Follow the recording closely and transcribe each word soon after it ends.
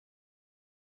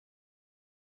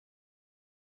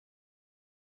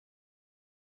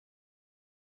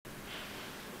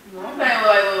Look like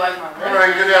my All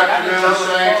right, good afternoon,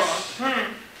 saints.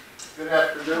 Good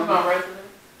afternoon.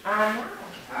 I'm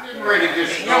getting ready to get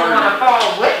started. You don't want to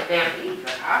fall with them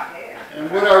either. And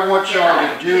what I want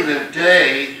y'all to do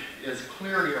today is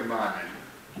clear your mind.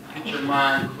 Get your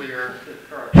mind clear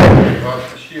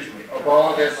of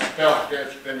all this stuff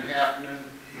that's been happening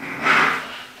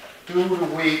through the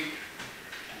week.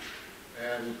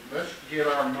 And let's get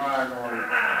our mind on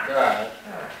God,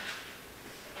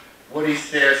 what He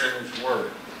says in His Word.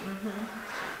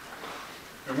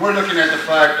 And we're looking at the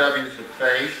 5 W's of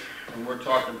faith, and we're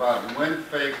talking about when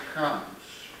faith comes.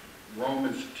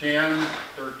 Romans 10,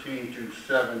 13 through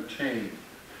 17.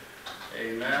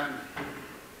 Amen.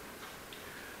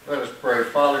 Let us pray.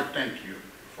 Father, thank you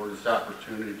for this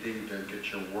opportunity to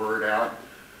get your word out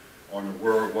on the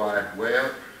World Wide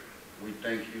Web. We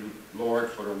thank you, Lord,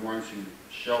 for the ones who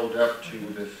showed up to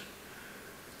this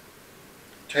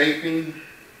taping,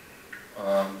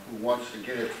 who wants to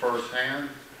get it firsthand.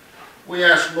 We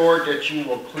ask, Lord, that you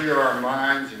will clear our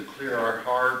minds and clear our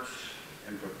hearts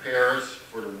and prepare us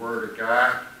for the Word of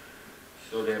God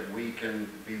so that we can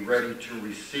be ready to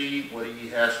receive what He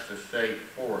has to say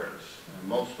for us. And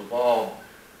most of all,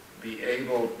 be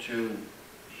able to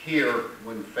hear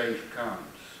when faith comes.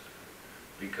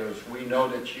 Because we know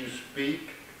that you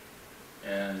speak,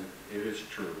 and it is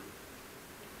true.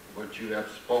 What you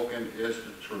have spoken is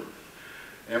the truth.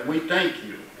 And we thank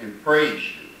you and praise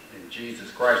you in Jesus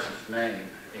Christ's name.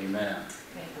 Amen.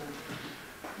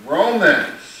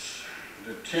 Romans,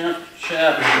 the 10th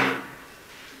chapter,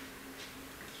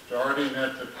 starting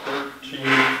at the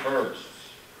 13th verse.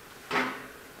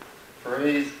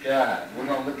 Praise God. We're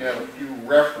going to look at a few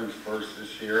reference verses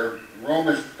here.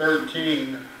 Romans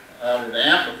 13, out of the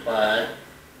Amplified,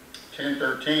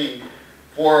 10:13.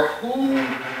 For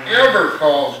whoever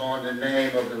calls on the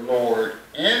name of the Lord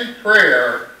in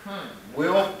prayer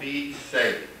will be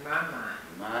saved.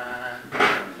 My.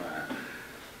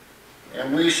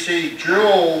 And we see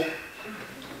Joel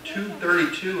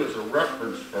 2:32 as a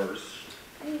reference verse.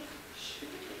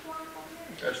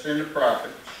 That's in the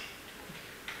prophets.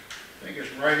 I think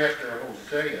it's right after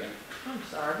Hosea. I'm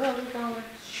sorry, what are we going?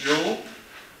 Joel.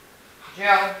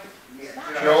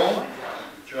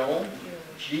 Joel.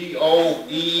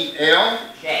 G-O-E-L.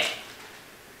 J.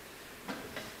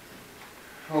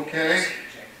 Okay.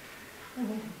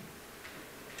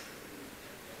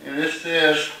 And it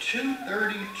says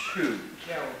 2:32.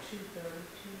 Joel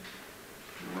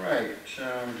 2:32. Right.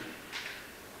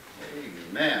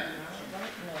 Amen.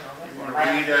 You want to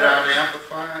read that out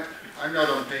Amplified? I know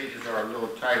those pages are a little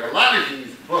tight. A lot of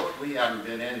these books we haven't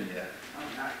been in yet.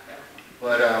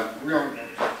 But we're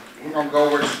going to go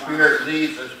where the Spirit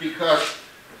leads us, because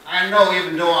I know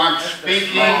even though I'm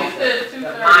speaking,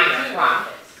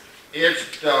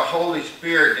 it's the Holy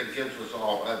Spirit that gives us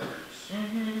all utterance.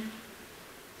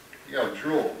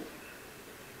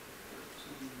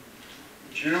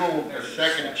 Joel, the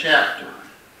 2nd chapter,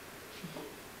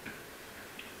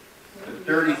 the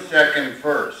 32nd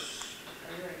verse.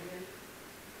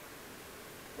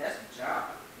 That's a job.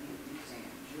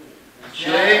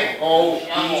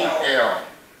 J-O-E-L.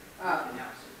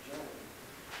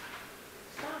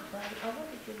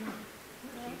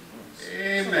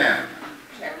 Amen.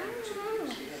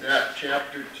 That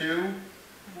chapter 2,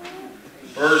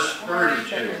 verse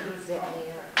 32.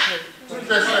 What does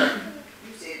that say?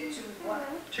 You said 2 what?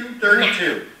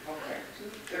 2:32. Okay,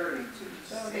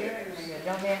 2:32.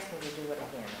 Don't ask me to do it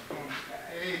again, okay?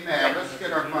 Amen. Let's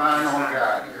get our mind on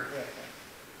God here.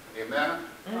 Amen.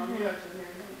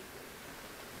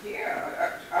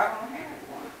 Yeah, I don't have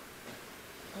one.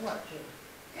 What,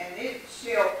 And it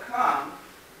shall come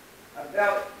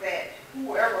about that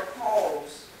whoever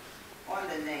calls on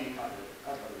the name of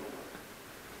the Lord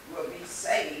will be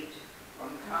saved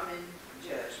from coming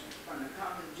judgment.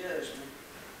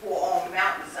 For on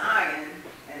Mount Zion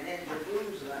and in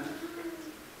Jerusalem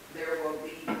there will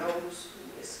be those who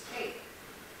escape,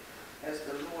 as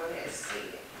the Lord has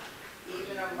said,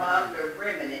 even among the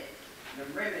remnant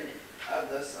of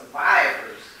the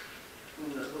survivors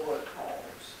whom the Lord calls.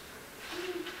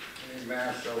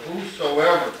 Amen. So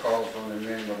whosoever calls on the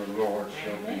name of the Lord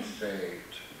shall be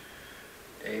saved.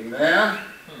 Amen.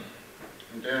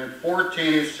 And then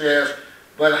 14 it says,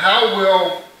 but how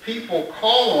will people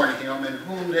call on him in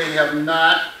whom they have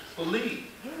not believed?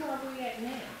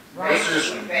 This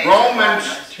is Romans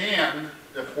 10,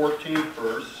 the 14th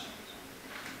verse.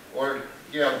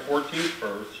 The 14th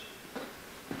verse.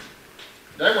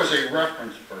 That was a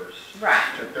reference verse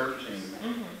to 13.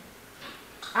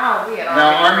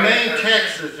 Now our main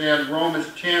text is in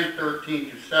Romans 10, 13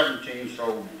 to 17,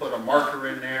 so put a marker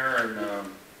in there and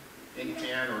ink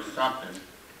pen or something.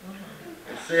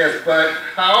 It says, but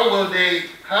how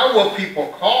will people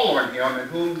call on him in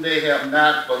whom they have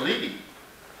not believed?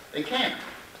 They can't.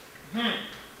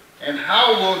 And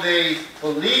how will they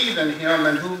believe in him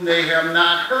in whom they have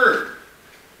not heard?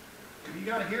 You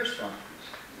got to hear something.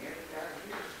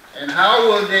 And how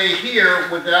will they hear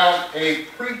without a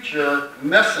preacher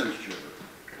messenger?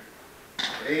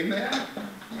 Amen.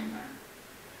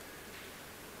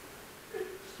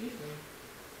 Excuse me.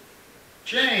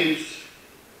 James,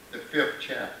 the 5th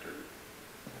chapter.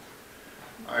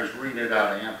 I was reading it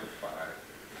out of Amplified,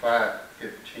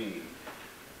 5:15.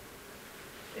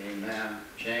 Amen.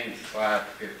 James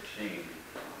 5:15.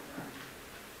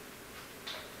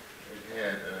 It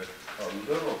had a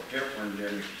little different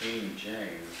than the King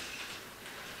James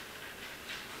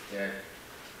that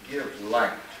gives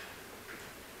light.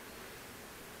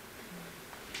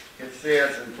 It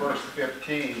says in verse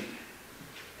 15,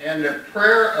 and the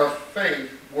prayer of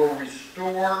faith will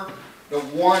restore the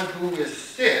one who is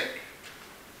sick,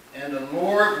 and the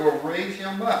Lord will raise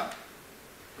him up.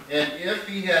 And if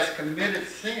he has committed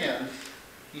sins,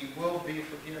 he will be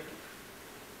forgiven.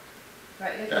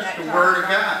 But isn't That's that the talking word of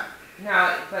about- God.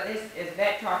 No, but is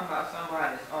that talking about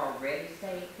somebody that's already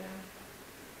saved though?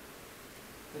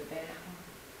 With that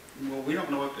one? Well, we don't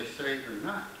know if they saved or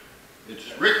not.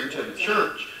 It's written to the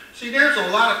church. See, there's a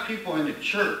lot of people in the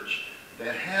church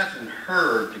that hasn't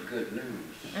heard the good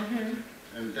news.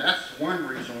 And that's one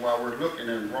reason why we're looking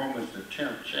in Romans the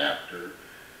 10th chapter,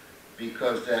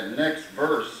 because that next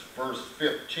verse, verse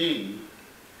 15,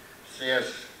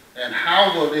 says, and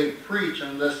how will they preach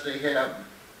unless they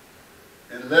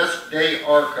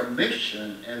are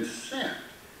commissioned and sent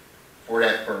for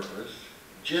that purpose,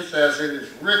 just as it is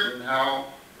written, how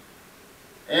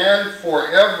and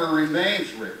forever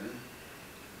remains written,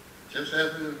 just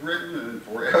as it is written and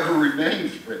forever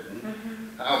remains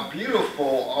written, how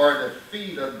beautiful are the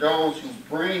feet of those who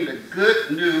bring the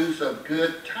good news of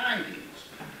good tidings.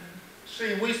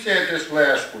 See, we said this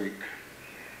last week.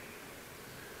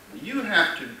 You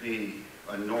have to be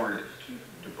anointed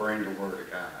to bring the Word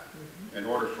of God in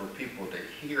order for people to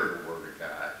hear the Word of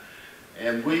God.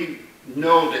 And we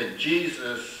know that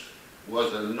Jesus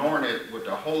was anointed with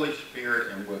the Holy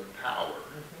Spirit and with power,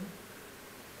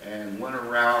 and went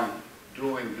around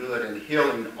doing good and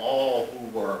healing all who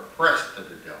were oppressed of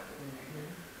the devil.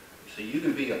 So you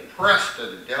can be oppressed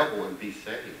of the devil and be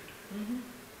saved.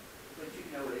 But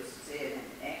you know, it's said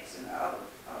in Acts and other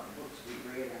books we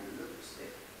read in Luke's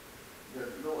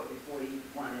that the Lord, before he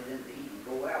wanted them to even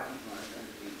go out, he wanted them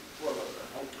to be full of the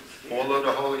Holy Spirit. Full of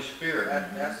the Holy Spirit.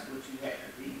 That's what you have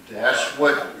to be. That's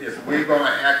what, if we're going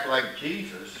to act like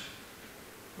Jesus,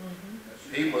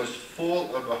 he was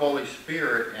full of the Holy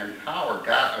Spirit and power.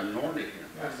 God anointed him.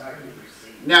 That's how you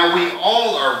receive. Now, we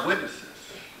all are witnesses.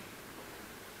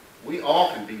 We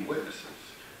all can be witnesses.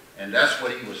 And that's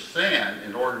what he was saying.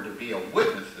 In order to be a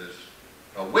witness,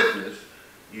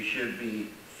 you should be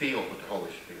filled with the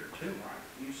Holy Spirit too.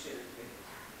 Right. You should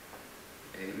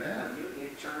be. Amen. You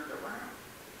get turned around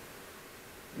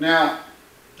Now,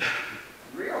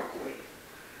 real quick.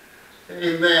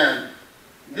 amen.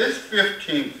 This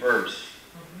 15th verse,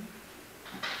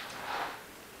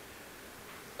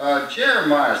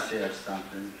 Jeremiah said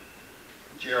something.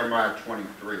 Jeremiah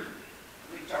 23. We're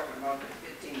talking about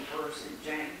the 15th verse in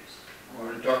James.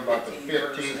 We're talking about the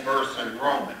 15th verse in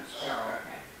Romans.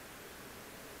 Okay.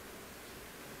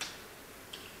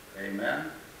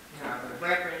 Amen. Now, the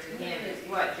reference again is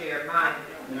what, Jeremiah?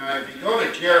 Now, if you go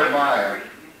to Jeremiah,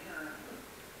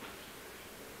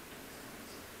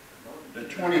 the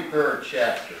 23rd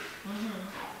chapter,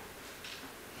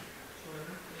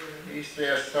 he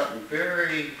says something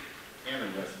very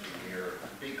interesting here.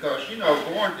 Because, you know,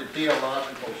 going to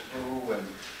theological school and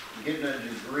getting a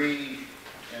degree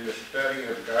in the study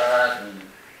of God and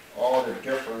all the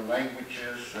different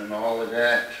languages and all of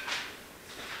that,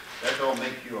 that don't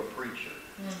make you a preacher.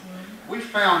 We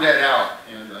found that out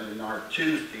in our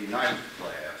Tuesday night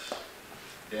class,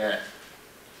 that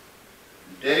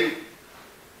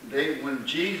when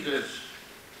Jesus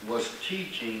was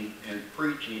teaching and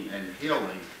preaching and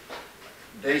healing,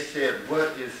 they said,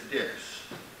 what is this?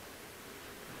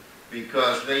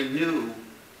 Because they knew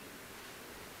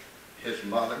his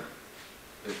mother,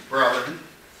 his brother,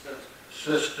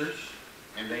 sisters,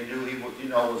 and they knew he was,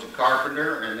 was a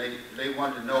carpenter, and they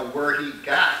wanted to know where he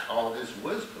got all this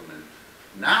wisdom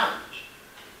and knowledge.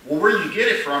 Well, where you get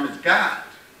it from is God.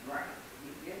 Right.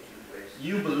 You get your wisdom.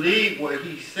 You believe what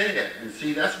he said. And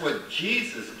see, that's what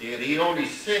Jesus did. He only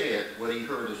said what he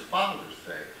heard his Father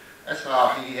say. That's how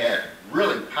he had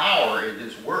really power in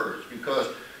his words. Because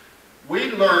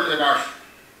we learned in our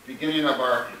beginning of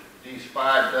these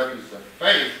 5 W's of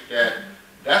faith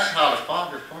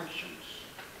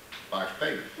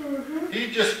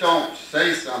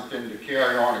something to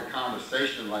carry on a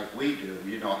conversation like we do.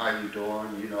 You know, how you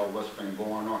doing? You know, what's been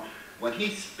going on. When he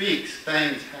speaks,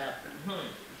 things happen.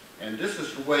 And this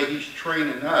is the way he's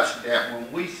training us, that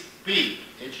when we speak,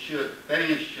 things should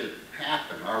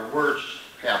happen. Our words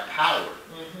have power.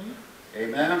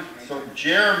 Amen? So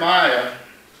Jeremiah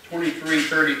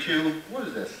 23:32, what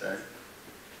does that say?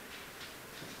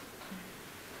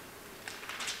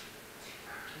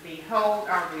 Behold,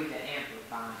 I'll read the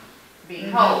Amplified.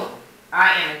 Behold,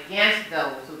 I am against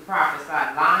those who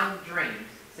prophesy lying dreams,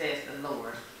 says the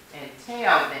Lord, and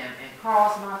tell them and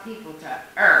cause my people to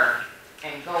err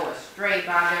and go astray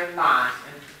by their lies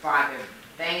and by their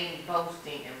vain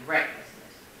boasting and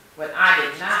recklessness. But I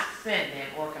did not send them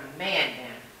or command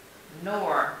them,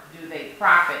 nor do they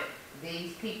profit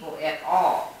these people at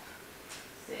all,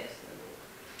 says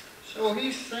the Lord. So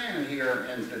he's saying here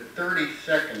in the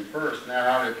 32nd verse, now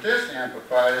out of this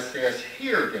Amplified, it says,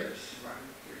 hear this.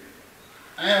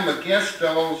 I am against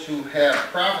those who have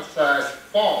prophesied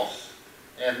false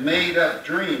and made up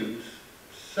dreams,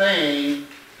 saying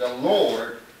the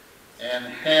Lord, and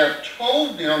have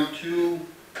told them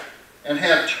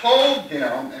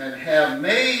and have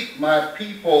made my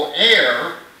people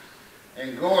err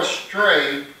and go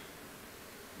astray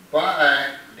by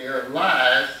their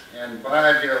lies and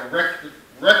by their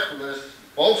reckless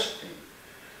boasting.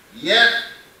 Yet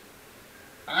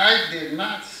I did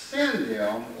not send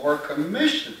them or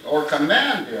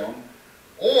command them,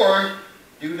 or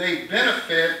do they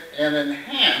benefit and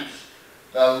enhance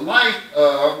the life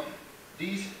of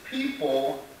these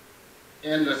people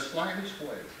in the slightest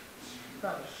way,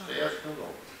 says the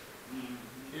Lord.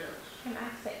 Yes. Can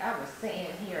I say, I was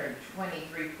saying here in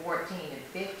 23:14 and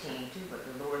 15 too, but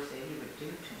the Lord said he would do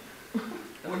to me.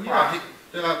 Well, yeah,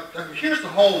 here's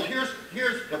the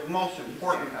most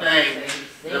important thing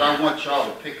that I want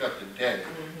y'all to pick up today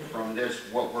from this,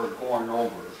 what we're going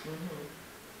over,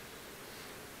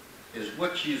 is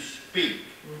what you speak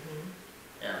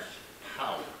has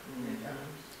power.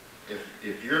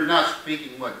 If you're not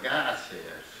speaking what God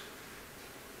says,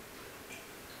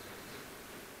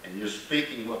 and you're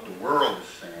speaking what the world is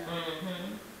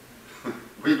saying,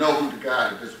 we know who the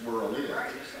God of this world is.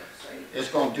 It's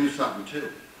going to do something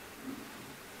too.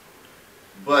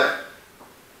 But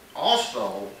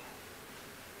also,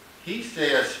 he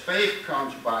says faith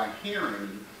comes by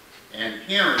hearing, and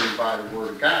hearing by the word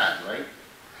of God, right?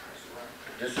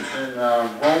 This is in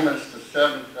Romans, the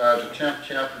 10th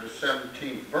chapter, the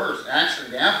 17th verse. Actually,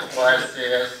 the Amplified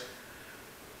says,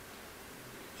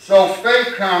 so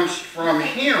faith comes from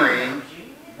hearing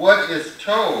what is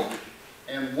told,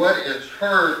 and what is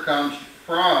heard comes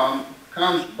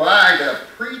by the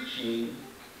preaching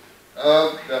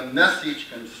of the message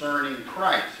concerning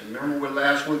Christ. And remember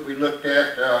last week we looked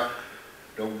at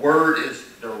the word is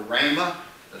the rhema,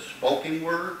 the spoken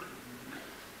word,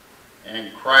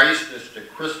 and Christ is the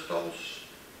Christos,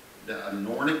 the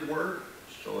anointed word.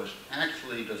 So it's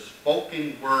actually the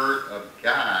spoken word of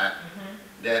God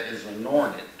that is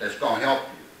anointed, that's going to help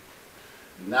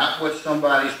you. Not what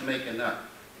somebody's making up.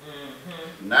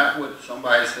 Not what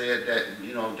somebody said that,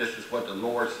 you know, this is what the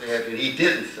Lord said and he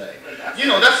didn't say. You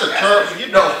know, that's a term, you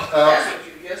know. That's what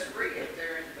you just read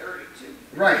there in 32.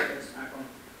 Right.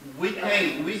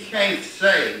 We can't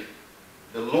say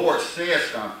the Lord said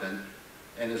something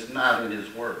and it's not in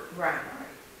his word. Right.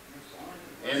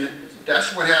 And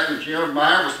that's what happened.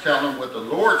 Jeremiah was telling what the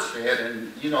Lord said,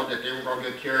 and you know that they were going to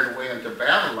get carried away into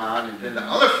Babylon, and then the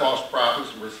other false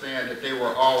prophets were saying that they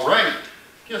were all right.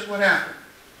 Guess what happened?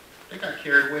 They got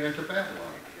carried away into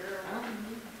Babylon.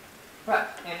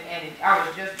 But, and I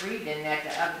was just reading that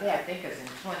the other day, I think it's in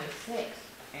 26,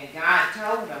 and God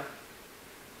told them,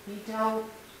 he told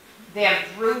them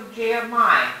through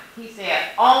Jeremiah, he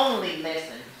said, only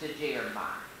listen to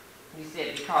Jeremiah. He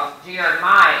said, because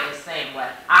Jeremiah is saying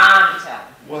what I'm telling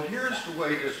you. Well, here's the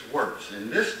way this works. In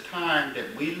this time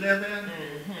that we live in,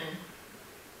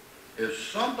 if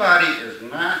somebody is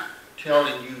not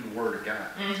telling you the word of God,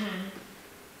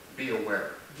 be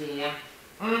aware. Yeah.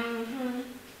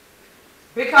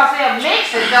 Because they'll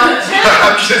mix it, don't you?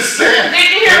 I'm just saying. Did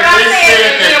you hear what I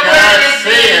said? Be aware that it's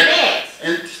being mixed.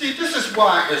 And see, this is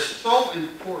why it's so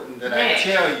important that I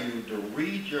tell you to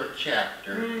read your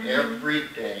chapter every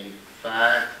day,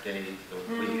 5 days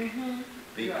a week.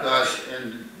 Because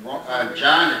in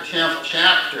John the 10th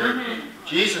chapter,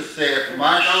 Jesus said,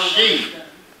 my sheep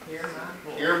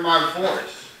hear my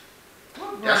voice.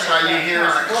 That's how you hear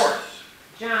his voice.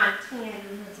 John 10.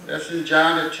 That's in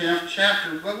John the 10th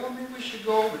chapter. Well, maybe we should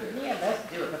go over there. Yeah, let's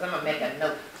do it, because I'm going to make a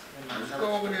note. Let's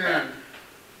go over there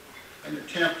in the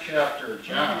 10th chapter of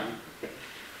John.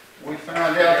 We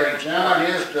found out that John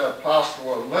is the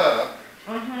apostle of love.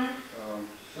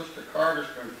 Sister Carter's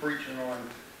been preaching on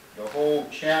the whole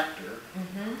chapter.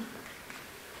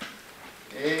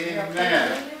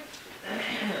 Amen.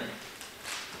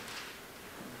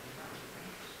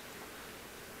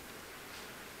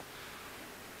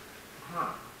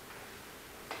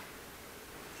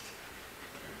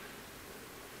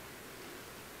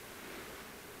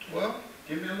 Well,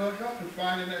 give me a little help in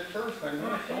finding that verse. I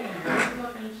know it's over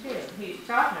here. He's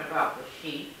talking about the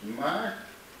sheep. My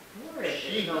Where is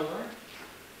sheep, it, Lord?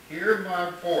 hear my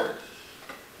voice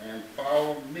and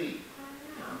follow me.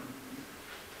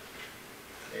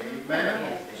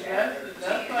 Amen.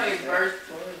 That's like verse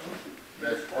 12.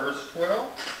 That's verse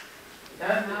 12. It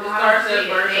starts at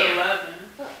verse 11.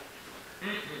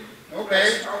 Okay.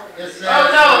 It says, Oh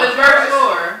no, it's verse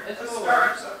 4. It's It 4.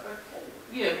 starts up at 4.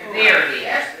 Yeah, There it is.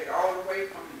 Actually, all the way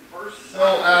from verse. so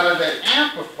out of the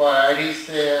Amplified, he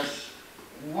says,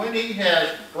 when he has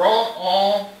brought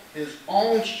all his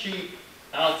own sheep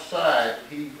outside,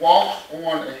 he walks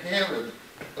on ahead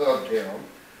of them,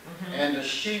 and the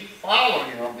sheep follow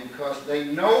him because they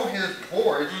know his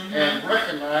voice and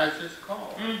recognize his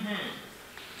call. And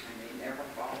they never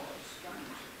follow a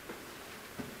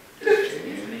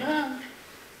stranger. Amen.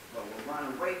 But will run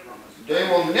away from us. They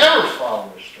will never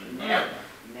follow a stranger, Never.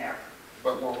 Never.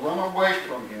 but will run away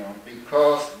from him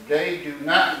because they do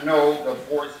not know the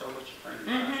voice of a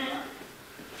stranger.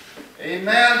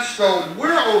 Amen. So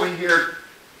we're over here,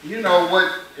 you know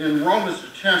what, in Romans the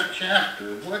 10th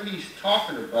chapter, what he's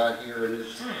talking about here in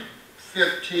this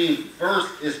 15th verse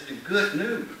is the good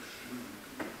news,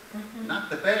 not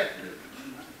the bad news.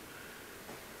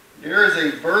 There is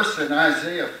a verse in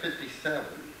Isaiah 57.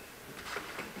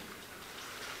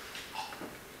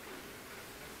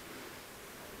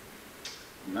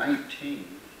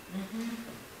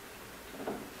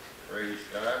 Praise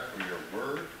God for your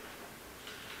word.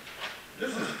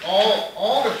 This is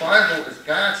all the Bible is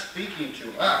God speaking to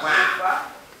us. Wow.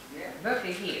 Yeah. Look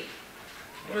at here.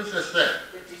 What does it say?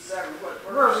 57, what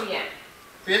verse? Where are we at?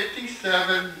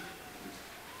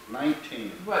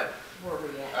 57:19. Where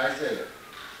we at? Isaiah.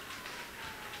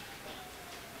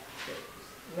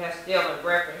 That's still in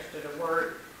reference to the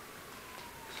word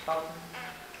spoken.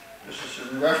 This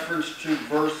is in reference to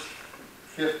verse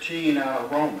 15 out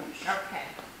of Romans. Okay.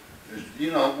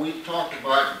 You know, we talked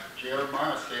about,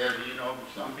 Jeremiah said, you know,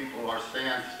 some people are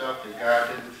saying stuff that God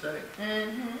didn't say.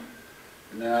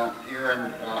 Now, here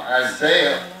in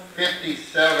Isaiah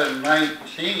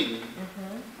 57:19,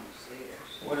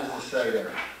 what does it say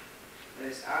there?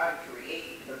 As I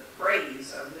create the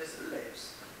praise of his lips.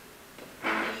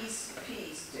 Peace,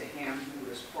 peace to him who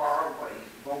is far away,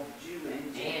 both Jew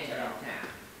and Gentile.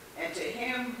 And to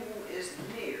him who is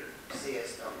near,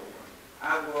 says the Lord.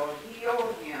 I will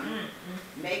heal him,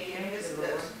 making his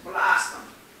lips blossom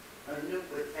anew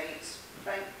with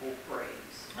thankful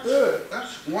praise.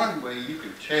 That's one way you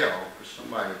can tell if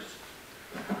somebody's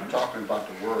talking about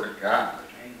the Word of God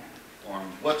on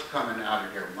what's coming out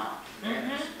of their mouth.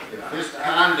 If it's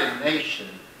condemnation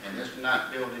and it's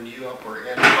not building you up or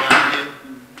edifying you,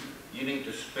 you need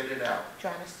to spit it out.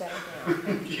 Trying to set it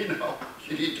down. You know,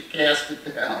 you need to cast it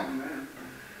down.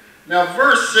 Now,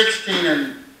 verse 16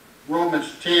 in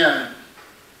Romans 10,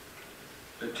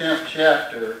 the 10th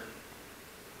chapter,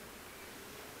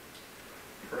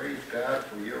 praise God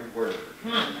for your word.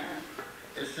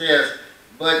 It says,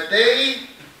 but they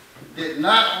did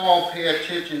not all pay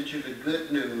attention to the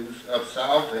good news of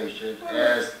salvation,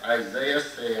 as Isaiah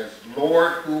says,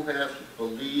 Lord, who has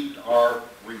believed our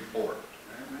report.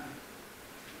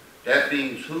 That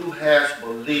means who has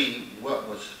believed what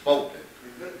was spoken,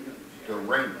 the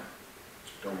rhema,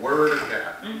 the word of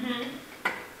God.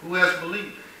 Who has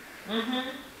believed it?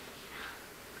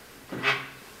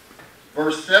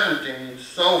 Verse 17,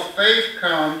 so faith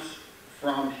comes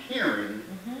from hearing.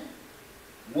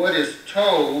 What is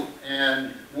told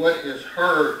and what is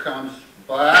heard comes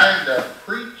by the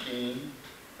preaching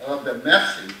of the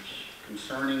message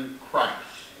concerning Christ.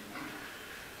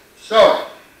 So,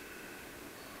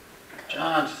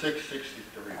 John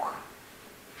 6:63.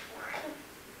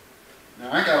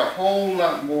 Now, I got a whole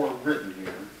lot more written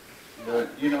here, but,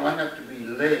 you know, I have to be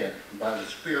led by the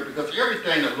Spirit because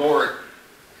everything the Lord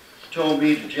told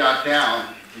me to jot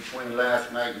down between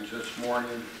last night and this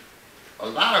morning, a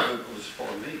lot of it was for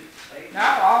me.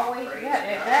 Not always. Yeah,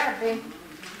 it gotta be.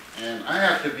 And I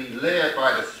have to be led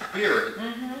by the Spirit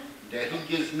that He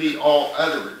gives me all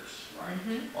utterance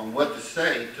on what to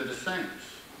say to the saints.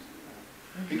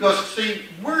 Because, see,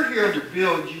 we're here to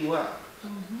build you up.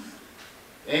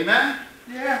 Amen?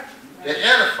 Yeah. To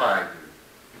edify you.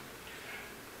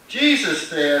 Jesus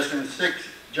says in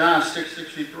John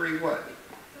 6:63 what?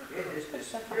 It is the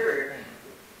Spirit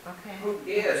Okay. who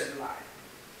gives life.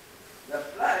 The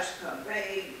flesh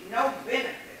conveyed no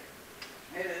benefit.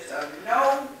 It is of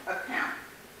no account.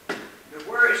 The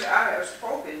words I have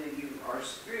spoken to you are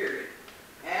spirit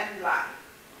and life,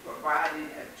 providing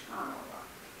eternal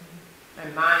life.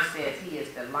 And mine says he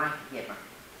is the life giver.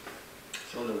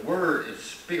 So the word is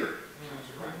spirit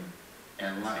That's right.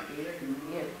 and life. Spirit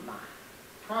gives life.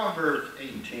 Proverbs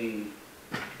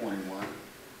 18:21.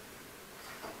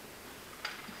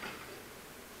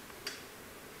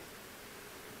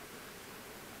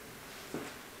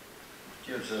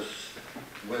 Gives us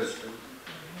wisdom.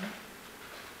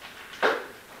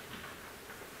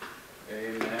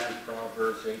 Amen.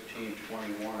 Proverbs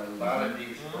 18:21. A lot of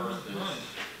these verses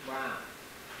Wow.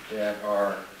 that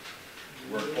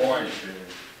we're going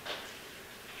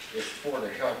to is for to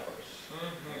help us.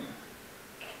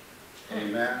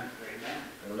 Amen. Amen.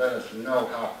 And let us know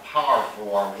how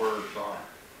powerful our words are.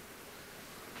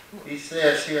 He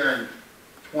says here in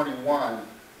 21,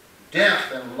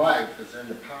 death and life is in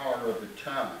the power of the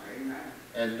tongue, Amen.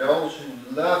 and those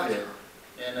who love it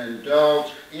and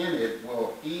indulge in it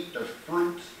will eat the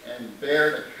fruits and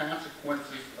bear the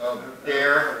consequences of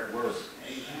their words.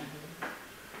 Amen.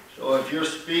 So if you're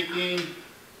speaking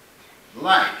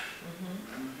life,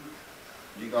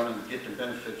 you're going to get the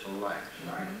benefits of life.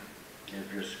 Right.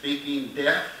 If you're speaking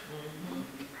death,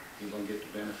 you're going to get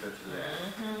the benefits of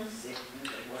that. Sickness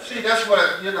or whatever. See, that's what,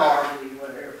 Poverty,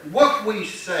 whatever. what we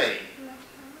say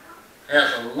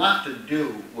has a lot to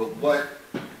do with what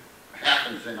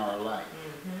happens in our life.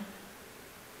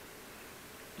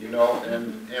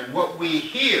 And what we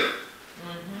hear.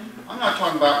 I'm not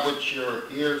talking about what your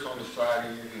ears on the side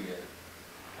of your head.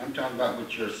 I'm talking about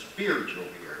what your spiritual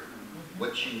ear,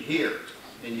 what you hear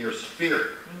in your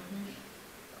spirit.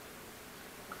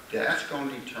 That's going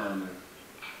to determine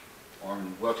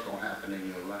on what's going to happen in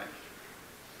your life.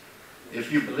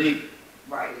 If you believe it.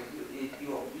 Right, if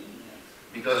you're obedient.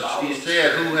 Because he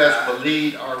said, who has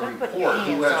believed our report?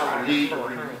 Who has believed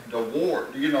the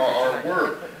word, our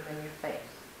word?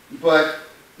 But,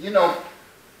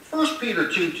 1 Peter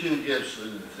 2:2 gives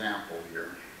an example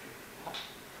here.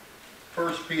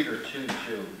 1 Peter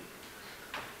 2:2.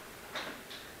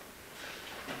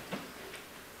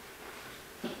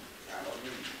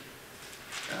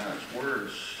 God's word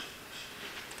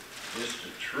is the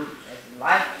truth. It's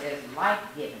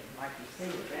life-giving, like you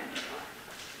said.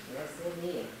 Yes, it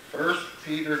is. 1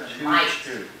 Peter The 2:2.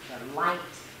 light,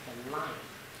 the light.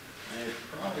 And it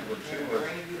probably would It do will us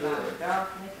bring you out of good.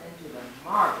 darkness into the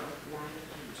marvelous light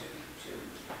of Jesus.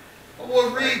 Well,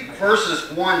 we'll read verses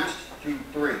 1 through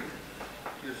 3.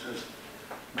 Gives us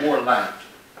more light.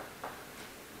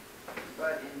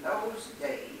 But in those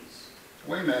days,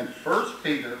 Wait a minute. 1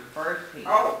 Peter, First Peter.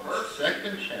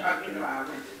 second I chapter.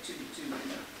 went to 2:2.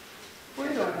 We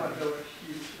don't want those.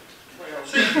 12.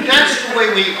 See, that's the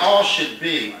way we all should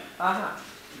be.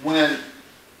 When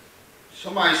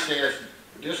somebody says,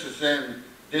 this is in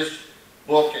this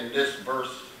book and this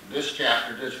verse, this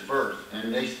chapter, this verse,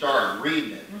 and they start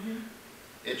reading it,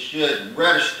 it should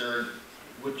register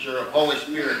with your Holy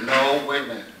Spirit. No, wait a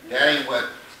minute, that ain't what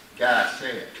God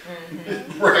said.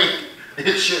 Right?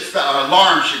 It should, an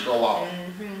alarm should go off.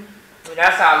 Well,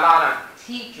 that's how a lot of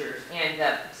teachers end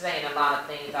up saying a lot of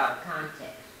things out of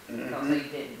context. Because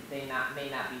they may not be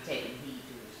taking heed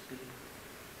to the speaking.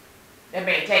 They're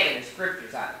being taking the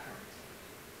scriptures out of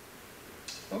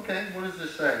context. Okay, what does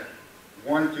it say?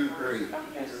 1 through 3.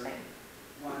 I'm just saying.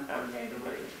 1 through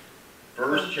 3.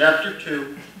 Verse chapter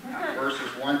 2, verses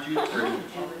 1 through 3. I'm trying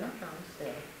to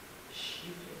say.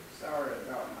 Sorry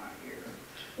about my ear.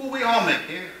 Well, we all make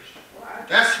errors. Why?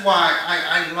 That's why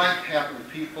I like having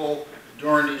people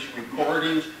during these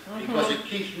recordings, because it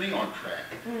keeps me on track.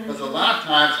 Because a lot of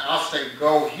times I'll say,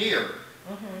 go here,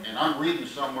 and I'm reading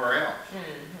somewhere else.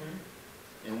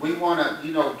 And we want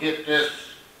to, get this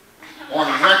on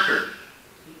record,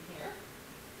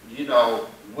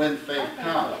 when faith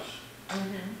comes.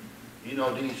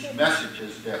 These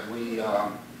messages that we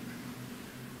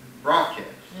broadcast.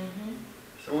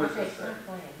 So what does it say?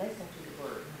 Listen to the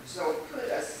word. So put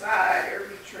aside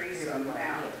every trace of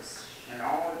malice and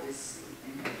all deceit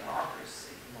and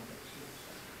hypocrisy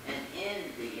and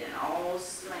envy and all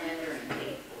slander and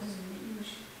hateful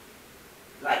speech.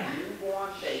 Like newborn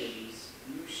babies,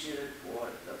 you should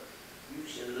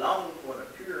long for the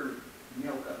pure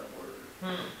milk of the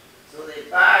word, so that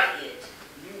by it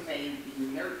you may be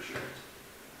nurtured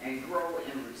and grow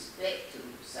in respect to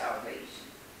salvation,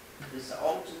 this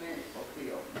ultimate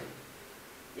fulfillment.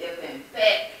 If in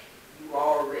fact you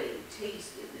already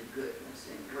tasted the goodness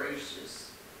and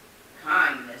gracious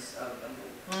kindness of the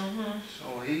Lord.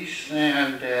 So he's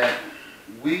saying that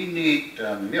we need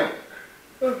the milk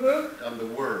of the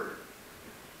Word.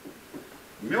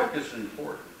 Milk is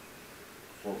important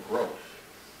for growth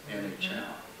in a child.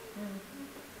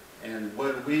 And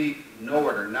whether we know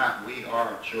it or not, we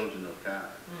are children of God.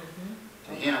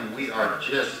 To Him, we are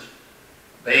just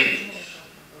babies.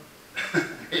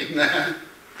 Amen.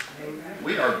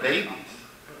 We are babies.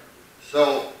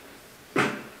 So,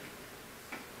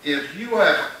 if you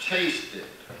have tasted,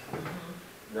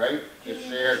 right? It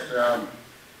says,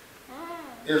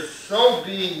 if so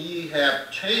be ye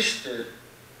have tasted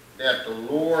that the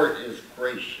Lord is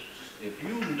gracious. If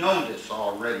you know this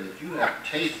already, if you have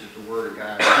tasted the Word of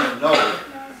God, you know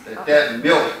that that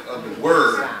milk of the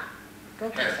Word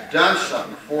has done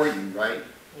something for you, right?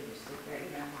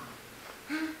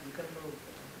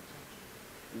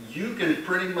 You can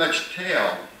pretty much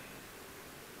tell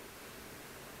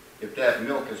if that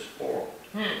milk is spoiled.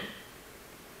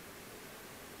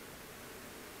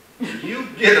 You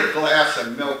get a glass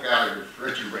of milk out of the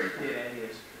refrigerator,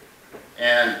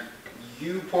 and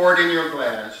you pour it in your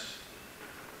glass,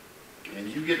 and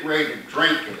you get ready to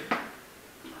drink it,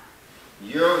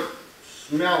 your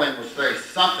smelling will say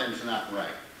something's not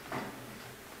right.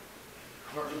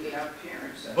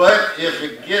 But if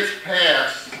it gets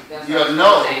past your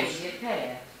nose,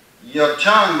 your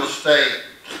tongue will say,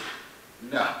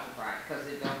 no. Right, because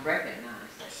it don't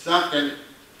recognize that. Something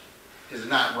is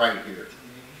not right here.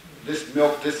 This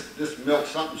milk,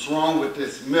 something's wrong with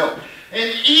this milk.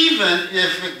 And even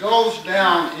if it goes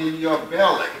down in your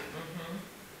belly,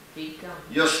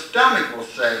 your stomach will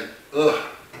say, ugh,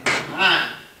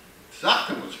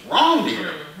 something was wrong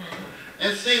here.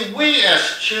 And see, we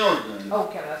as children... Oh,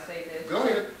 can I say this? Go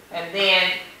ahead. And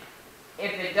then,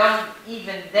 if it don't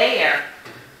even there,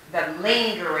 the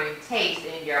lingering taste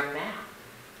in your mouth.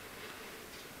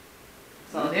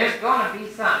 So there's going to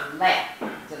be something left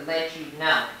to let you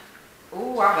know,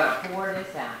 ooh, I better pour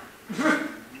this out.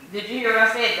 Did you hear what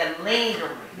I said? The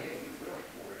lingering.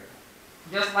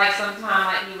 Just like sometimes,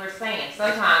 like you were saying,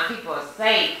 sometimes people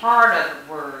say part of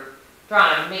the word,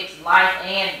 trying to mix life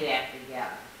and death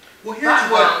together. Well, here's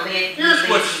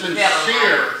what's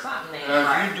sincere.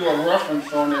 If you do a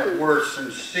reference on that word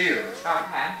sincere,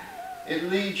 okay, it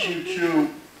leads you to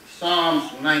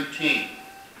Psalms 19. I'm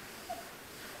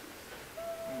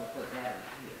going to put that up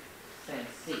here.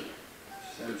 Sincere.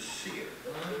 Sincere.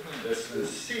 The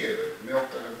sincere milk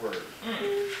of the word.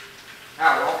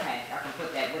 Oh, okay. I can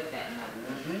put that with that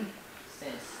number.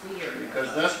 Sincere. Because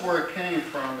that's where it came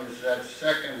from, is that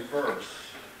second verse.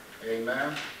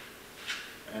 Amen.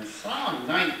 And Psalm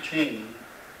 19.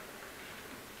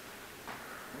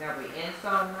 Now we in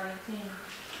Psalm 19?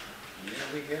 Yeah,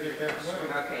 we get it that way.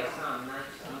 Okay, Psalm 19.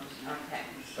 Okay.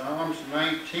 Psalms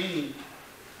 19.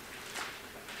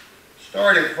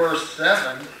 Start at verse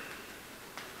 7.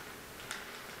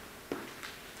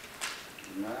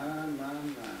 My.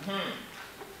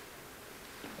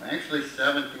 Actually,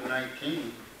 7 through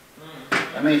 19.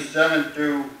 I mean, 7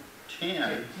 through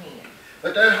 10.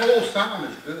 But that whole psalm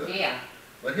is good. Yeah.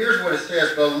 But here's what it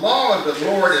says. The law of the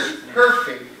Lord is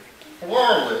perfect,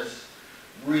 flawless,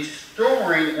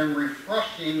 restoring and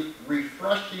refreshing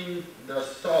the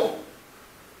soul.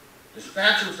 The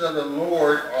statutes of the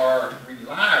Lord are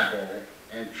reliable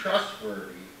and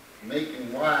trustworthy,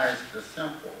 making wise the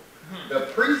simple. The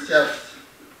precepts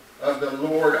of the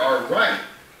Lord are right,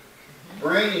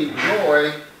 bringing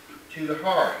joy to the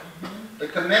heart. The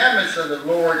commandments of the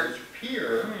Lord is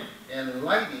pure,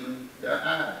 enlightening the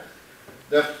eyes.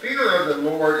 The fear of the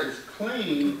Lord is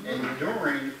clean,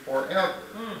 enduring forever.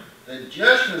 The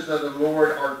judgments of the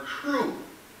Lord are true.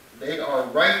 They are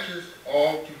righteous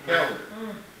altogether.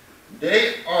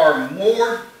 They are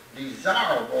more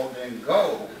desirable than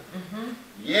gold,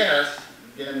 yes,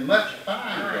 than much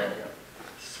fine gold.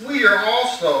 Sweeter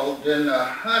also than the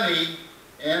honey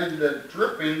and the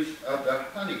drippings of the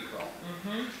honeycomb.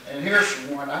 And here's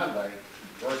one I like,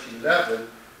 verse 11.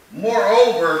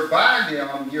 Moreover, by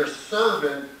them your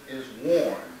servant is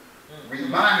warned,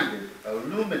 reminded,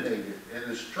 illuminated, and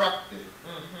instructed.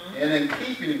 And in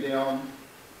keeping them,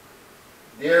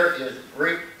 there is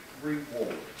great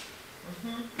reward.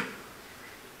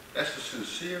 That's the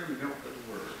sincere milk of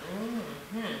the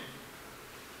word.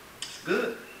 It's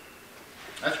good.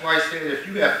 That's why I said if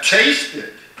you have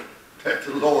tasted that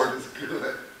the Lord is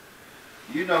good,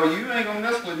 you know, you ain't going to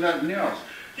mess with nothing else.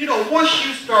 You know, once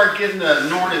you start getting the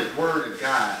anointed word of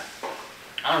God,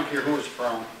 I don't care who it's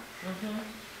from,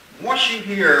 once you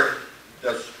hear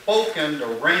the spoken, the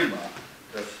rhema,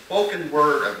 the spoken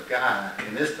word of God,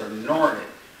 and it's anointed,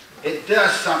 it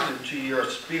does something to your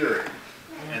spirit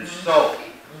and soul.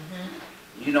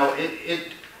 You know,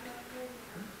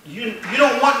 you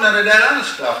don't want none of that other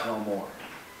stuff no more.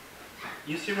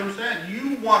 You see what I'm saying?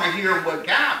 You want to hear what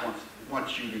God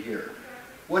wants you to hear.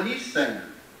 What he's saying.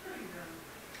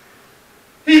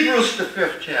 Hebrews, the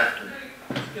 5th chapter.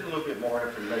 Let's get a little bit more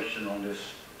information on this,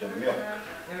 the milk.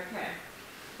 Okay.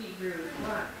 Hebrews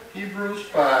what? Hebrews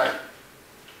 5.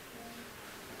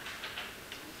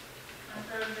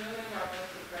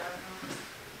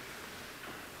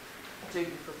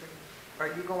 Are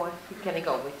you going? Can he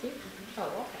go with you?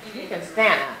 Oh, okay. You can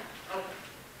stand up.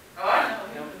 Oh, I know.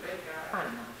 He was a big guy. I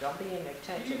know. Don't be in there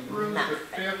touching Hebrews, nothing.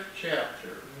 the 5th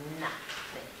chapter.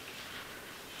 Nothing.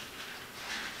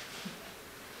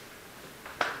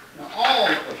 Now, all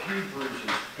of Hebrews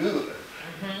is good,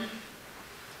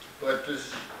 but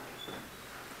this,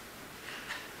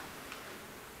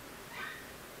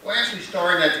 well, actually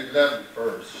starting at the 11th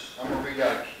verse, I'm going to read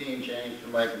out King James,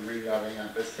 somebody can read out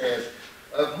AMP. It says,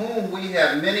 of whom we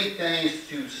have many things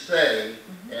to say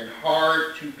and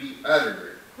hard to be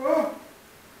uttered,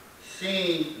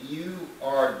 seeing you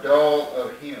are dull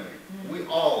of hearing. We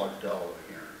all are dull of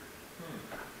hearing.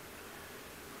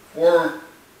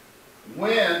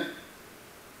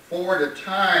 For the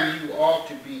time you ought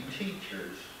to be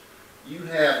teachers, you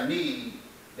have need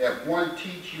that one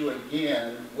teach you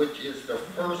again, which is the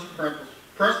first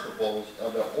principles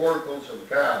of the oracles of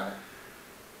God,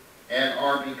 and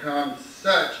are become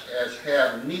such as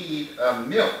have need of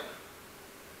milk,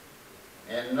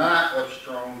 and not of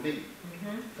strong meat.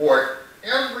 For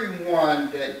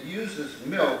everyone that uses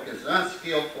milk is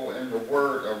unskillful in the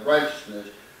word of righteousness,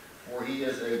 for he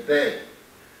is a babe.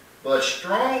 But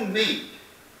strong meat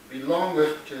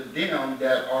belongeth to them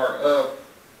that are of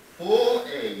full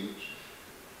age,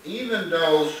 even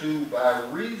those who by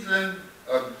reason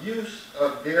of use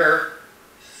of their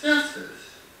senses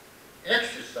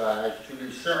exercise to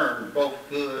discern both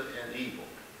good and evil.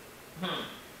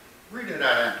 Read it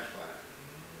out amplified.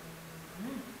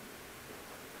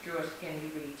 George, can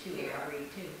you read too? Yeah. I'll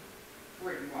read too.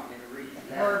 Where do you want me to read?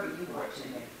 Wherever you want to.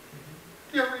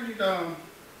 Yeah, read,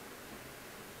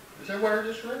 is that what I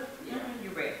just read? Yeah. You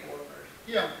read 4 verses.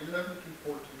 Yeah, 11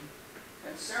 through 14.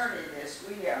 Concerning this,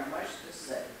 we have much to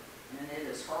say, and it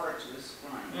is hard to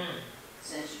explain,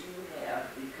 since you have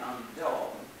become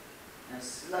dull and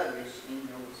sluggish in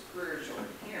your spiritual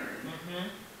hearing,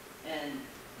 and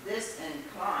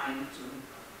disinclined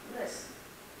to listen.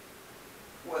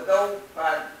 For though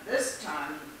by this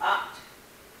time you ought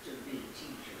to be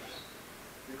teachers,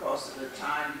 because of the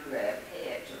time you have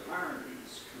had to learn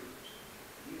these truths,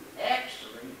 you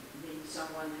actually need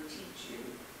someone to teach you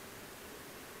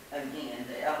again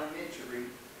the elementary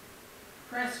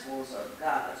principles of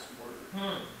God's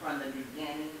word from the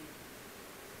beginning,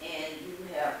 and you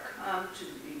have come to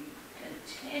be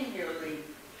continually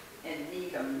in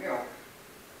need of milk,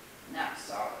 not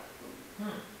solid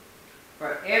food.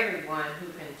 For everyone who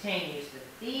continues to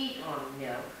feed on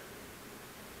milk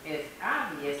is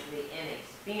obviously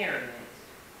inexperienced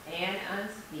and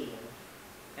unskilled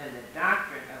in the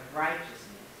doctrine of righteousness,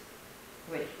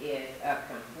 which is of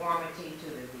conformity to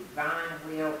the divine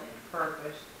will and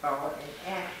purpose, thought,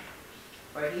 and action.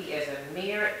 For he is a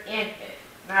mere infant,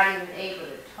 not even able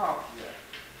to talk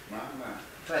yet.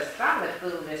 But solid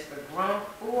food is for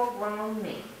full-grown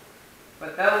men, for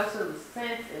those whose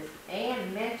senses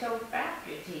and mental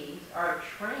faculties are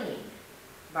trained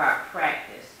by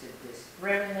practice to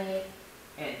discriminate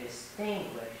and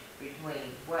distinguish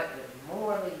between what is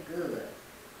morally good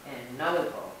and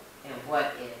noble and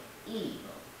what is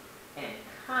evil and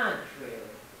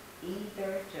contrary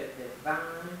either to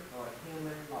divine or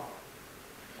human law.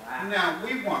 Wow. Now,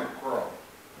 we want to grow,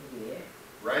 Yeah.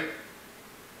 right?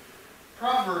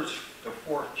 Proverbs, the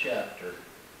 4th chapter,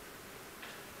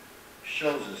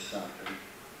 shows us something.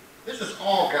 This is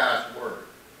all God's word.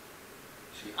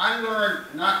 See, I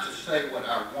learned not to say what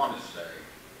I want to say,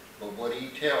 but what he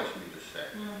tells me to say.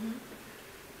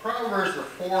 Proverbs, the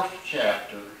 4th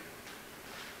chapter,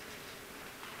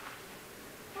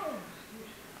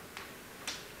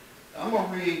 I'm going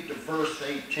to read the verse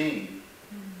 18,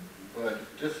 but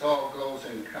this all goes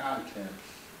in context.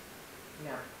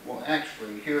 No. Well,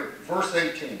 actually, here, verse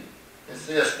 18, it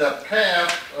says, the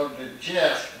path of the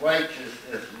just righteous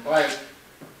is like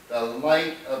the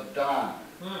light of dawn,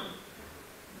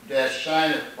 that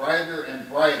shineth brighter and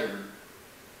brighter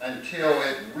until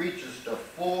it reaches the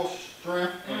full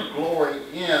strength and glory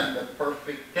in the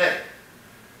perfect day.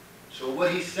 So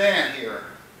what he's saying here,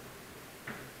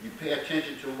 you pay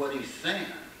attention to what he's saying,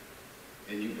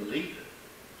 and you believe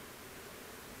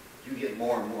it, you get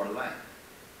more and more light.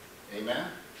 Amen?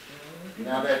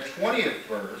 Now that 20th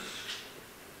verse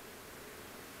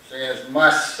says, "My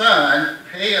son,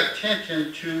 pay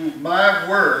attention to my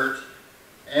words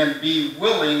and be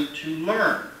willing to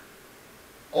learn.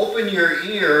 Open your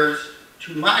ears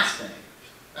to my sayings."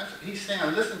 He's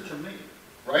saying, listen to me,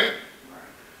 right?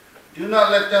 "Do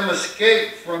not let them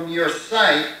escape from your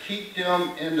sight. Keep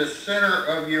them in the center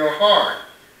of your heart."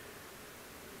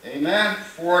 Amen.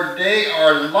 "For they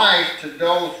are life to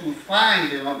those who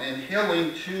find them, and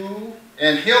healing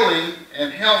and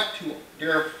health to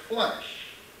their flesh."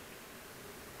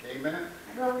 Amen.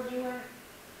 Where would you at?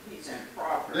 He's in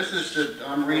Proverbs. This is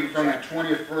I'm reading from the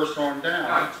 20th verse on down.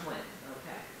 Oh, 20,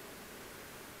 okay.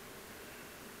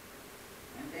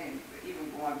 And then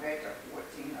even going back to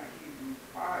 14, like Hebrews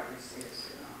 5, it says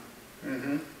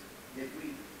that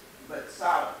but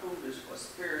solid food is for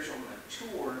spiritual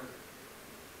mature,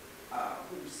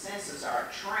 whose senses are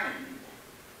trained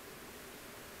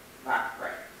by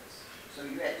practice. So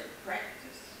you have to practice.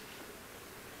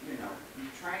 You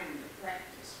train to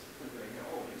practice because the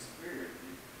Holy Spirit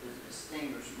is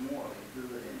distinguished morally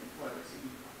good and what is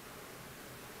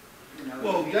evil.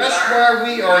 Well, that's why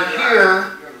we are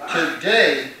here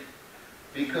today,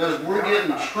 because we're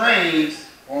getting trained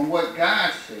on what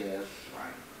God says.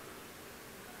 Right.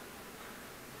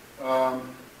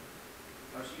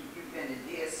 Because you've been and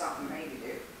did something maybe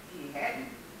that he hadn't,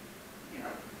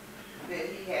 that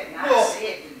he had not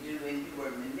said to do, and you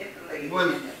were manipulated When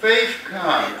in faith a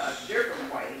comes,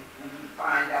 different way, and you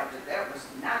find out that that was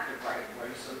not the right way,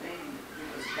 so then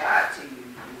it was God to you,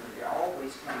 it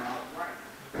always come out right.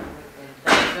 And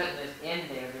thank goodness in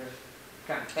there, there's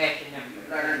confession and You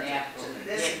learn after to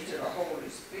we listen get to the Holy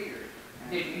Spirit.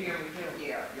 Did you hear me too?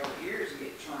 Yeah, your ears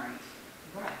get trained.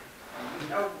 Right. And you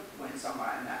know when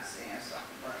somebody's not saying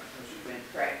something right, because you've been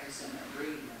practicing and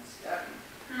reading and studying.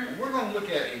 and we're going to look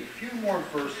at a few more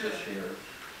verses here.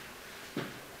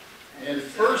 In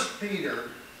 1 Peter,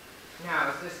 Now,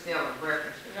 is this still a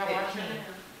reference You to don't want 15?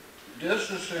 to? this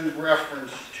is in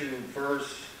reference to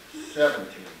verse 17.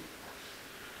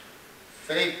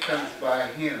 Faith comes by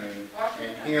hearing,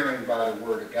 and hearing by the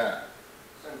word of God.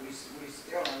 So we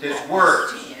still in His Romans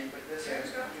words. 10, but this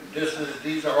has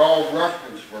These are all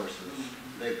reference verses.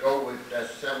 They go with that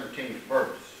 17th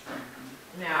verse.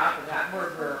 Now, I forgot, where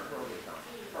we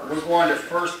going? We're going to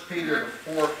 1 Peter,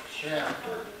 the 4th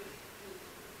chapter.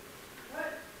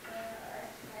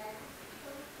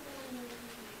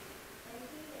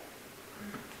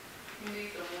 You need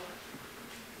some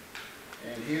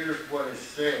more? And here's what it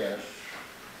says.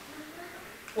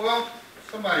 Well,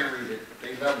 somebody read it. The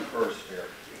 11th verse there.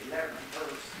 the 11th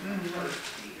verse,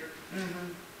 1 Peter.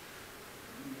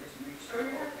 Just make sure,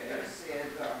 okay, it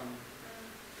says,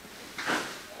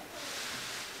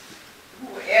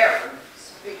 whoever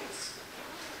speaks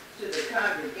to the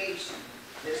congregation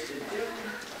is to do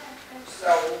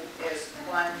so as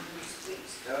one who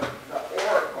speaks the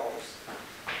oracles,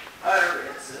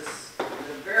 utterances,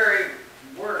 the very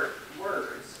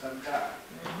words of God.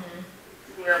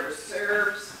 Whoever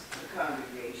serves the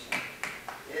congregation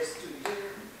is to do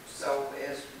so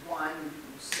as one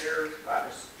who serves by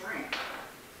the strength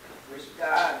which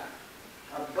God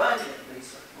abundantly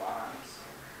supplies,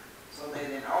 so that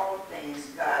in all things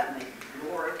God may be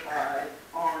glorified,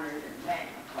 honored, and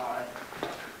magnified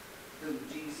through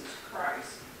Jesus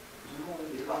Christ, to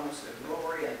whom belongs the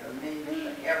glory and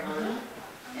dominion forever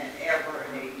and ever.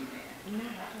 Amen.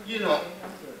 You know,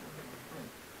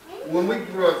 when we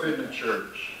grew up in the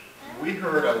church, we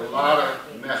heard a lot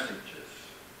of messages.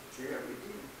 Yeah, we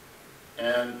do.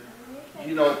 And,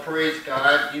 praise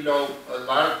God, a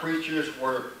lot of preachers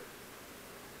were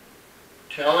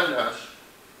telling us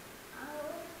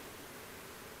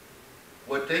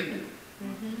what they knew.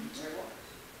 There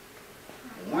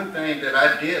was. One thing that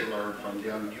I did learn from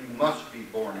them, you must be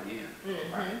born again.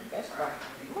 That's right.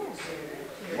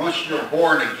 Once you're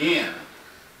born again,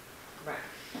 Right.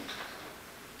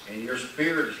 and your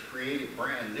spirit is created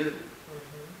brand new,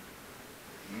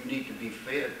 you need to be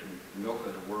fed the milk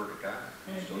of the Word of God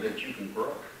so that you can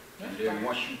grow. And then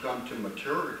once you come to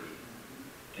maturity,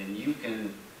 then you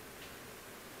can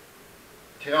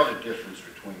tell the difference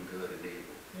between good and evil.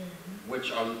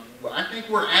 Which I think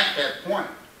we're at that point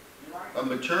of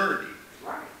maturity,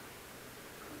 Right.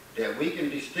 that we can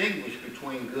distinguish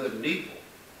between good and evil.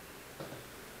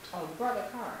 Oh, Brother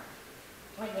Carr,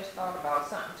 I just thought about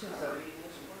something too. So Reading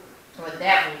His Word. with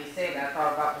that, when you said that, I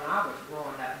thought about when I was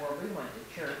growing up, where we went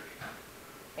to church.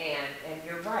 And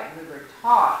you're right, we were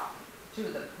taught to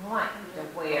the point to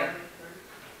where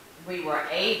we were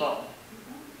able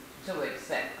to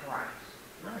accept Christ.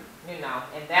 Right. And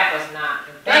that was not,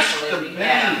 and That's thankfully the we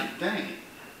had main thing.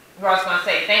 I was going to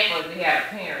say, thankfully we had a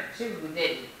parent too who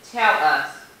didn't tell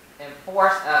us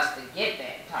enforce us to get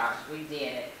baptized. We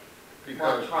did it from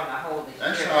Because the Holy Spirit.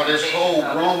 that's how this whole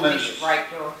Romans Right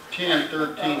through.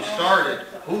 10:13 started.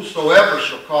 Whosoever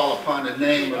shall call upon the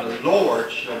name of the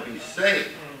Lord shall be saved.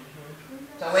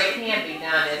 So it can be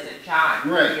done as a child.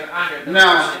 Right. You're under the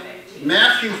Now, covenant.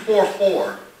 Matthew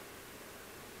 4:4,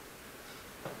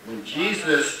 when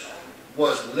Jesus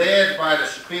was led by the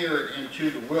Spirit into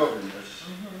the wilderness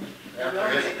after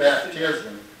his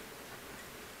baptism,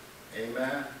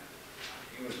 amen,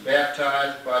 he was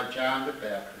baptized by John the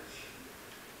Baptist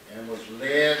and was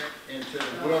led into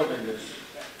the wilderness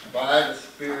by the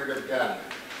Spirit of God,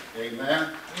 amen,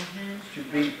 to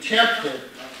be tempted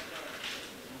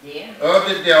Yeah. of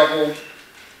the devil.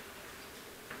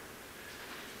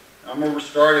 I'm going to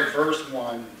start at verse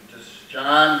 1. This is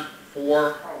John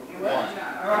 4:1.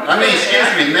 I mean,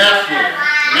 excuse me,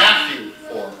 Matthew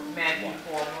 4:1. Matthew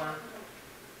 4:1.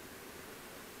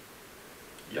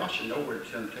 Y'all should know where the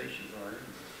temptations are.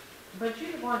 But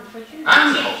you the one, but you the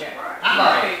I know. teacher. I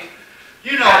know. Look,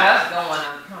 You got know, us going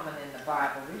on coming in the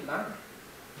Bible. We learn.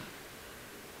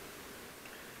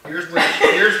 here's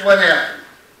what happened.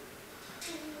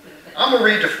 I'm going to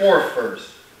read the fourth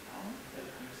verse.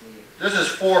 This is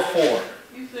 4:4.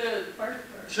 You said the first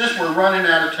verse. Since we're running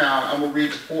out of time, I'm going to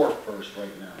read the fourth verse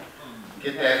right now.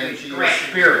 Get that into your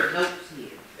spirit. Notes here.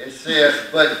 It says,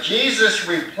 but Jesus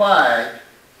replied,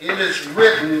 it is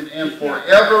written and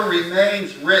forever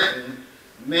remains written,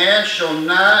 man shall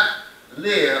not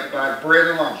live by bread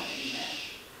alone,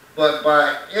 but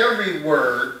by every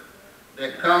word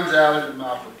that comes out of the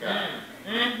mouth of God.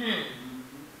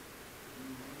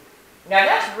 Now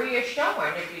that's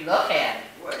reassuring if you look at it.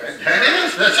 That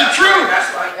is, that's the truth.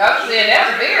 I said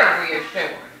that's very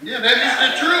reassuring. Yeah, that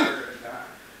is the truth.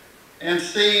 And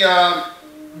see,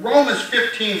 Romans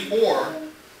 15:4.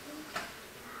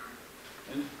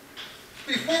 And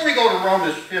before we go to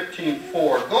Romans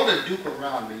 15:4, go to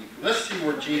Deuteronomy. Let's see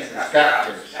where Jesus got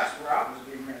this. That's where I was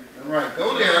getting ready to go. All right,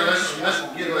 go there. Let's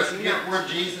get where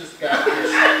Jesus got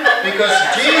this,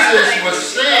 because Jesus was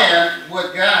saying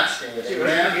what God said.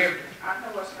 Amen. I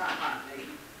know it's not my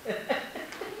name.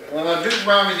 Well,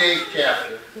 Deuteronomy 8th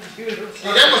chapter. See,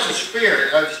 that was the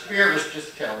Spirit. The Spirit was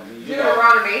just telling me. You know.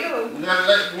 Deuteronomy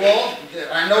who? Well,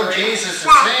 I know Jesus is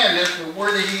saying this, but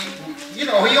where did he? You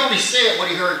know, he only said what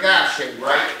he heard God say,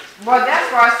 right? Well,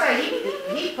 that's why I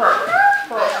say he perfect.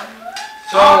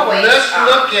 So let's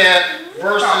look at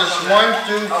verses 1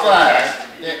 through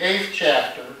 5, the 8th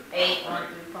chapter. 8:1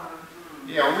 through 5.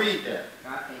 Yeah, read that.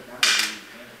 I think I'm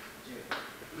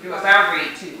read. Because I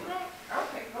read too.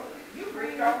 Okay, you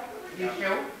read all. You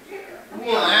sure?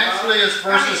 Well, actually, it's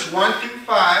verses 1 through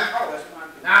 5. Oh, it's one.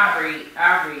 I'll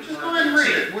read. Just go ahead and read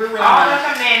it. We're All running.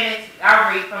 the commandments,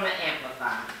 I'll read from the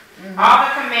Amplified. All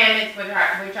the commandments which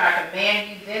I command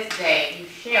you this day, you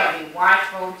shall be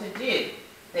watchful to do,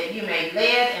 that you may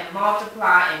live and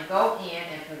multiply and go in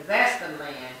and possess the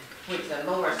land which the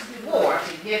Lord swore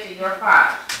to give to your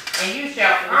fathers. And you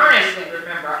shall earnestly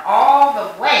remember all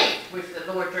the ways which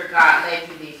the Lord your God led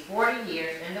you these 40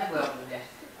 years in the wilderness,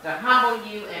 to humble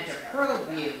you and to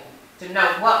prove you, to know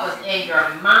what was in your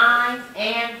minds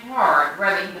and heart,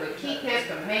 whether you would keep his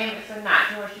commandments or not.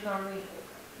 George, you gonna read?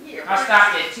 Yeah, I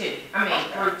stopped at 2. I mean,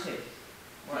 through 2.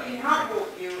 He humbled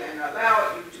you and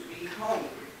allowed you to be hungry.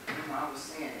 I was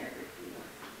saying that before.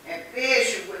 And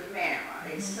fed you with manna,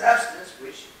 a substance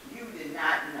which you did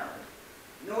not know,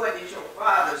 nor did your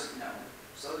fathers know,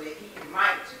 so that he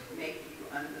might make you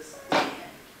understand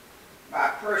by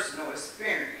personal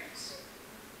experience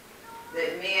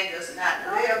that man does not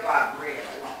live by bread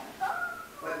alone,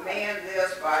 but man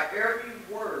lives by every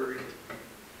word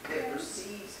that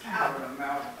proceeds out of the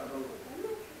mouth of the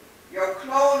Lord. Your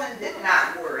clothing did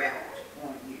not wear out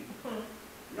on you,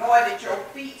 nor did your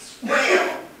feet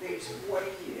swell these 40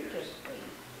 years.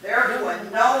 Therefore,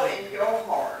 know in your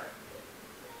heart,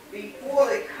 be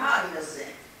fully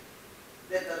cognizant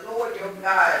that the Lord your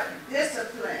God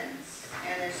disciplines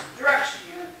and instructs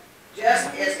you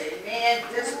just as a man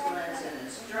disciplines and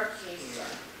instructs his son.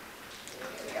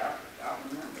 Yeah, I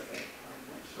remember that.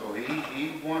 So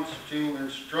he wants to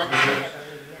instruct us.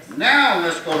 Now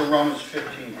let's go to Romans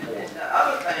 15:4. And the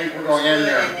other I thing think we're that going was to end good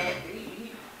there. in that,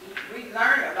 we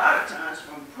learn a lot of times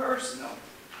from personal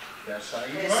That's how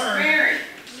you learn. experience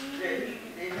that you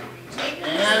take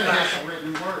And his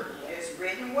written word. It's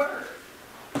written word.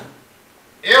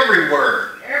 Every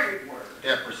word Every word.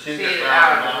 that proceeded See,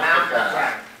 out of out the of the mouth of mouth of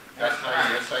God. God.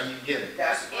 That's how you get it.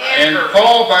 That's And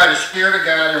Paul, by the Spirit of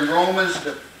God, in Romans,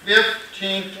 the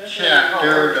 15th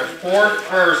chapter, the 4th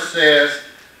verse says,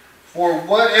 for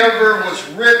whatever was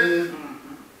written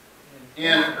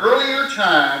in earlier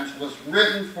times was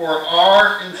written for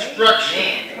our instruction,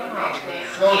 Amen. Come on, Dan.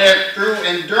 so that through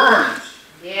endurance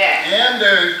Yes. and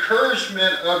the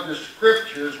encouragement of the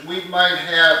Scriptures we might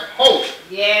have hope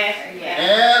Yes. Yes.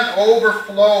 and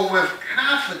overflow with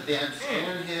confidence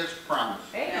in His promise.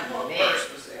 And what Amen.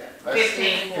 verse was that? That's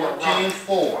 15:4.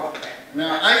 15:4. Okay.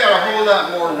 Now, I got a whole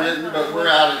lot more written, but we're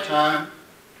out of time.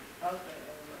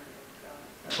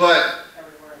 But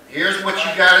here's what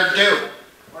you got to do.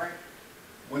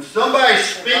 When somebody's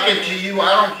speaking to you,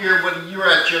 I don't care whether you're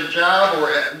at your job or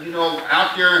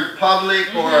out there in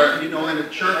public or in a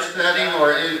church setting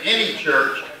or in any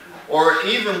church, or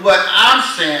even what I'm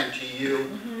saying to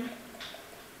you,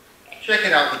 check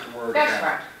it out with the Word of God. That's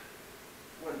right.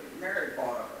 Well, Mary brought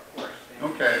up a question.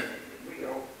 Okay.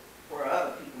 Where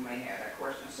other people may have that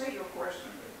question. Say your question.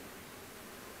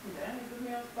 Yeah,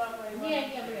 we are.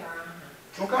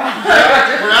 Well, come on.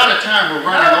 We're out of time. We're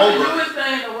running You over. were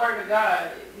saying the word of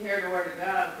God, hear the word of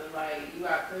God, but you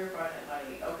got to clarify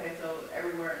that, okay, so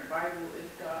everywhere in the Bible is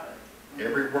God.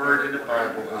 Every word in the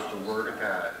Bible is the Word of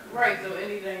God. Right, so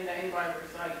anything that anybody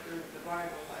recites through the Bible,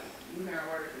 you hear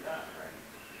words of God,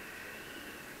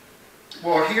 right?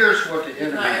 Well, here's what the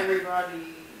It's not enemy.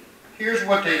 everybody. Here's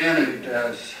what the enemy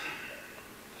does.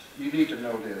 You need to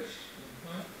know this.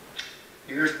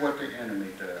 Here's what the enemy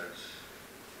does.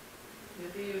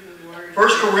 If he uses words. 1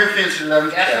 Corinthians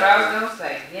 11th That's what I was chapter. going to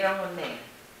say. Get on there.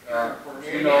 There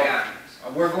You you know,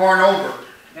 go. we're going over.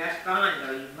 That's fine,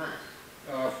 though. You must.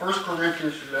 1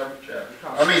 Corinthians 11th chapter.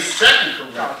 Because- I mean 2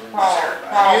 Corinthians. Paul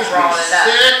Excuse brought me, it up.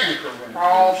 2 Corinthians.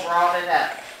 Paul brought it up.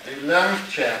 11th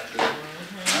chapter. I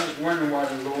was wondering why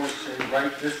the Lord said,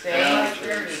 write this Say down. it,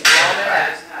 sure, he brought it up.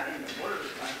 It's not in the word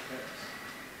like this.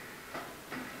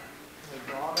 He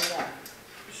brought it up.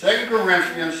 2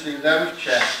 Corinthians 11th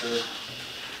chapter.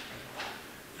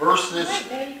 Verses.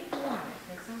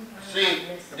 See,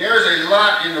 there's a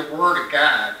lot in the Word of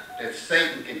God that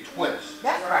Satan can twist.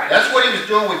 That's right. That's what he was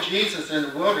doing with Jesus in the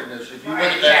wilderness. If you look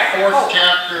at that 4th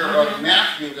chapter of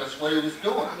Matthew, that's what he was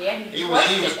doing. Yeah, He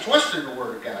was twisting the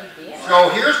Word of God. He did. So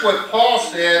here's what Paul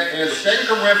said in 2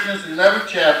 Corinthians 11th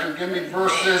chapter. Give me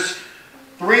verses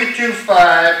 3 to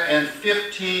 5 and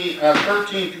 13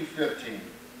 through 15.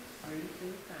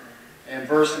 And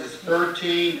verses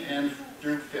 13 and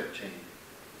through 15.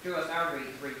 Joyce, I'll read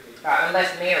briefly.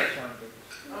 Unless Mary comes in.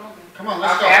 Come on,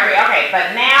 let's Okay, go. okay.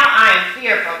 But now I am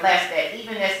fearful lest that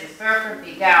even as the serpent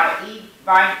beguiled Eve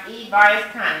by his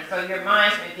cunning, so your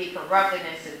minds may be corrupted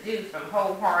and seduced from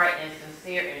wholehearted and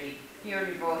sincere and pure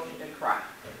devotion to Christ.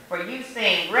 For you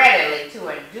seem readily to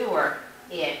endure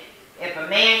it if a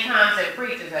man comes and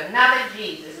preaches another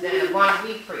Jesus than the one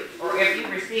we preach, or if you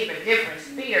receive a different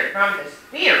spirit from the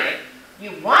Spirit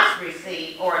you once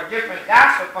received, or a different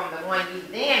gospel from the one you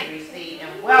then received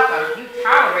and welcome, you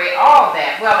tolerate all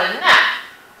that well enough.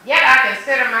 Yet I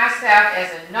consider myself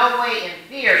as in no way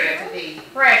inferior to these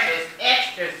precious,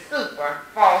 extra, super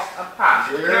false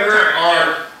apostles. There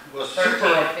are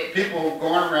Super- people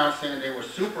going around saying they were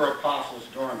super apostles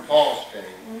during Paul's day,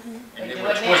 and they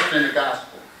were twisting the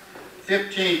gospel.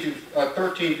 13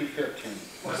 through 15.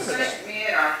 Well, such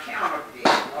men are counterfeit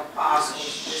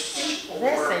apostles, deceitful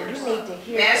Listen, workers, you need to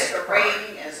hear this.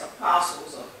 masquerading as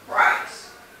apostles of Christ.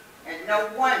 And no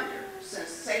wonder, since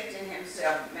Satan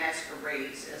himself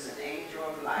masquerades as an angel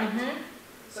of light.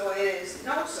 So it is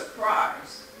no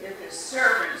surprise if his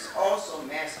servants also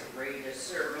masquerade as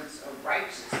servants of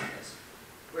righteousness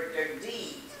with their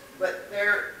deeds, but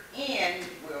their end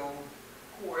will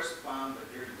correspond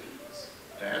with their deeds.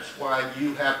 That's why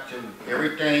you have to,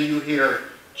 everything you hear,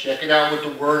 check it out with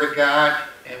the Word of God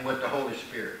and with the Holy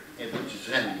Spirit, which is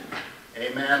in you.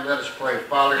 Amen. Let us pray.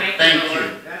 Father, thank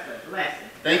you. That's a blessing.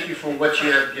 Thank you for what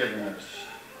you have given us,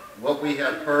 what we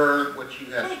have heard, what you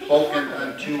have spoken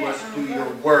unto us through your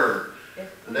Word.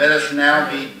 Let us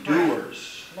now be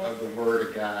doers of the Word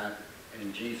of God.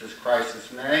 In Jesus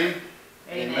Christ's name,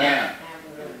 amen.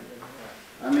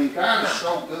 I mean, God is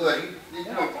so good.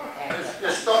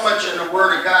 There's so much in the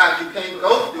Word of God, you can't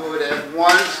go through it in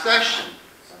one session.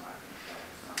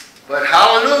 But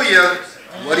hallelujah,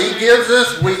 what He gives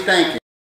us, we thank Him.